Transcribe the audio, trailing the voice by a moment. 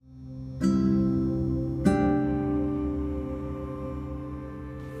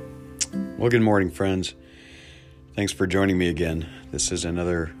Well, good morning, friends. Thanks for joining me again. This is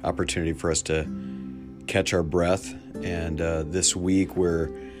another opportunity for us to catch our breath. And this week we're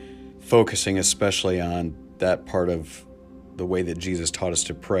focusing especially on that part of the way that Jesus taught us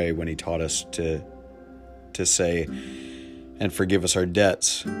to pray when he taught us to say, and forgive us our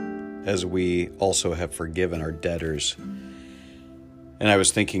debts as we also have forgiven our debtors. And I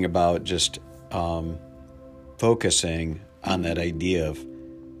was thinking about just focusing on that idea of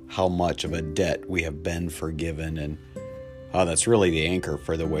how much of a debt we have been forgiven, and how that's really the anchor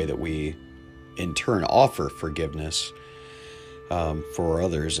for the way that we in turn offer forgiveness for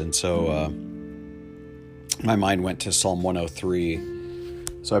others. And so my mind went to Psalm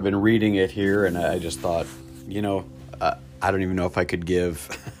 103. So I've been reading it here, and I just thought, I don't even know if I could give,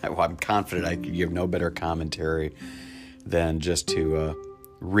 well, I'm confident I could give no better commentary than just to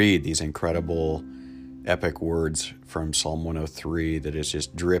read these incredible epic words from Psalm 103 that is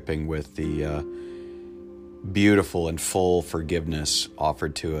just dripping with the beautiful and full forgiveness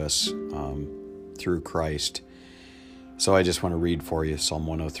offered to us through Christ. So I just want to read for you Psalm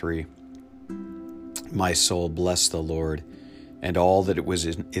 103. My soul, bless the Lord, and all that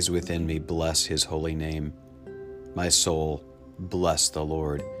is within me, bless his holy name. My soul, bless the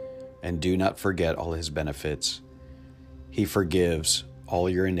Lord, and do not forget all his benefits. He forgives all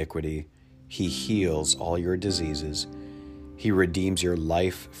your iniquity. He heals all your diseases. He redeems your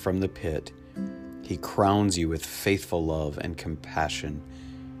life from the pit. He crowns you with faithful love and compassion.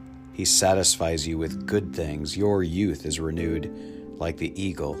 He satisfies you with good things. Your youth is renewed like the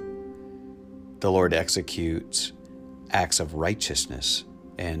eagle. The Lord executes acts of righteousness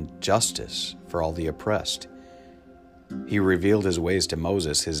and justice for all the oppressed. He revealed his ways to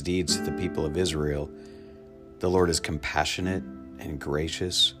Moses, his deeds to the people of Israel. The Lord is compassionate and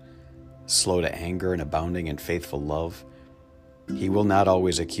gracious, slow to anger and abounding in faithful love. He will not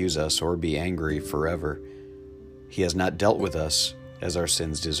always accuse us or be angry forever. He has not dealt with us as our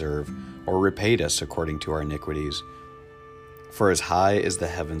sins deserve, or repaid us according to our iniquities. For as high as the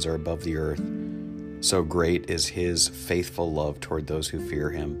heavens are above the earth, so great is his faithful love toward those who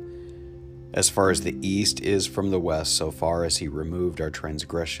fear him. As far as the east is from the west, so far as he removed our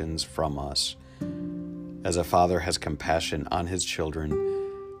transgressions from us. As a father has compassion on his children,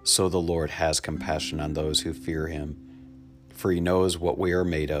 so the Lord has compassion on those who fear him. For he knows what we are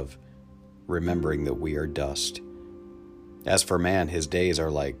made of, remembering that we are dust. As for man, his days are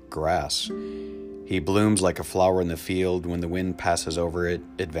like grass. He blooms like a flower in the field. When the wind passes over it,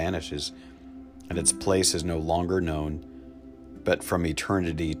 it vanishes, and its place is no longer known. But from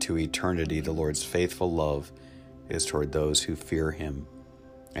eternity to eternity, the Lord's faithful love is toward those who fear him,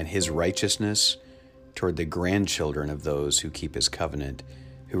 and his righteousness toward the grandchildren of those who keep his covenant,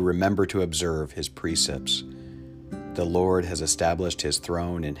 who remember to observe his precepts. The Lord has established his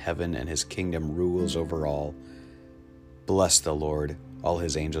throne in heaven, and his kingdom rules over all. Bless the Lord, all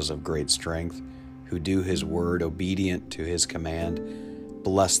his angels of great strength, who do his word, obedient to his command.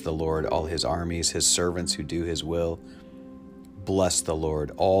 Bless the Lord, all his armies, his servants who do his will. Bless the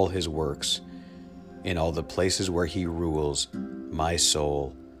Lord, all his works, in all the places where he rules. My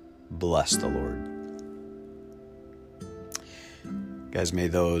soul, bless the Lord. Guys, may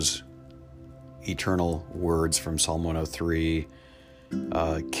those eternal words from Psalm 103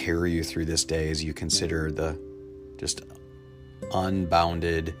 carry you through this day as you consider the just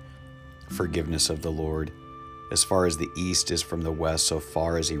unbounded forgiveness of the Lord. As far as the east is from the west, so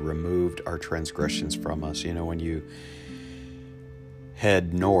far as he removed our transgressions from us. When you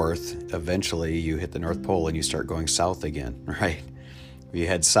head north, eventually you hit the North Pole and you start going south again, right? If you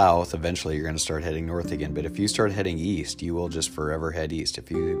head south, eventually you're going to start heading north again. But if you start heading east, you will just forever head east.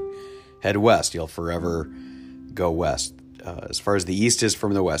 If you head west, you'll forever go west. As far as the east is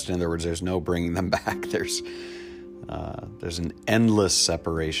from the west, in other words, there's no bringing them back. There's an endless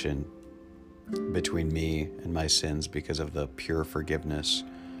separation between me and my sins because of the pure forgiveness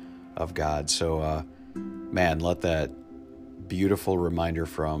of God. So, let that beautiful reminder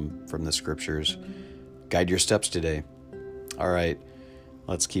from the scriptures guide your steps today. All right.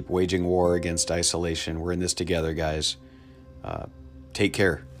 Let's keep waging war against isolation. We're in this together, guys. Take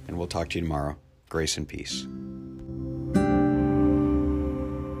care, and we'll talk to you tomorrow. Grace and peace.